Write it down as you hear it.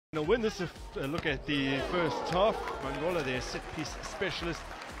Now, win this, look at the first half. Mangola, their set-piece specialist,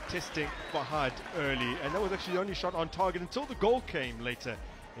 testing Fahad early, and that was actually the only shot on target until the goal came later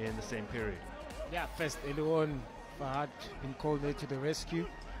in the same period. Yeah, first early on, Fahad been called there to the rescue.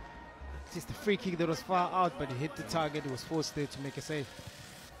 It's just a free kick that was far out, but he hit the target. He was forced there to make a save.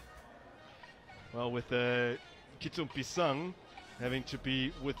 Well, with Kitum Pisang having to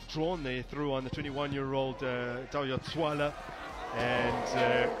be withdrawn, they threw on the 21-year-old Botswana.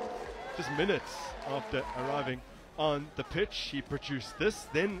 And just minutes after arriving on the pitch, he produced this,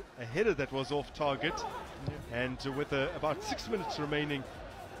 then a header that was off target. And with about 6 minutes remaining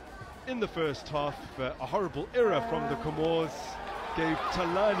in the first half, a horrible error from the Comoros gave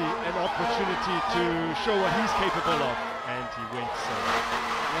Talani an opportunity to show what he's capable of, and he went solo.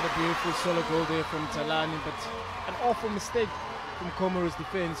 What a beautiful solo goal there from Talani, but an awful mistake from Comoros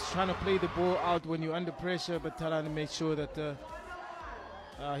defense, trying to play the ball out when you're under pressure, but Talani made sure that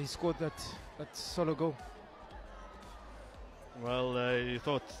he scored that solo goal. Well, you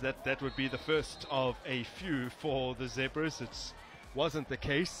thought that would be the first of a few for the Zebras. It wasn't the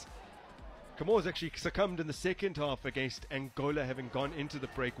case. Comoros actually succumbed in the second half against Angola, having gone into the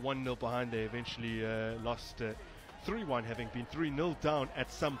break 1-0 behind. They eventually lost 3-1, having been 3-0 down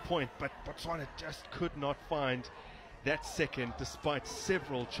at some point. But Botswana just could not find that second, despite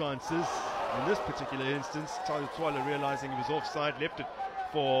several chances. In this particular instance, Botswana, realizing he was offside, left it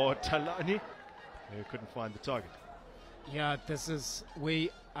for Talani, who couldn't find the target. Yeah, this is where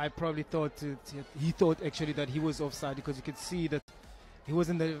I probably thought he thought actually that he was offside, because you could see that he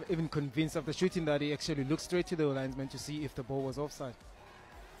wasn't even convinced after shooting that he actually looked straight to the linesman to see if the ball was offside.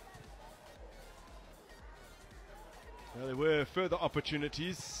 Well, there were further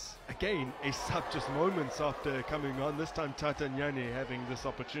opportunities. Again, a sub just moments after coming on. This time Tata Nyane having this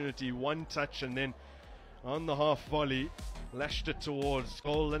opportunity, one touch, and then on the half volley lashed it towards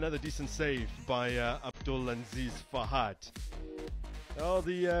goal. Another decent save by Abdul Aziz Fahad. Well,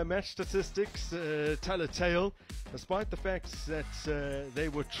 the match statistics tell a tale. Despite the fact that they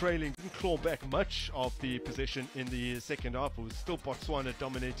were trailing, didn't claw back much of the possession in the second half. It was still Botswana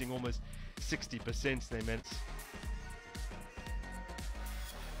dominating almost 60%. They meant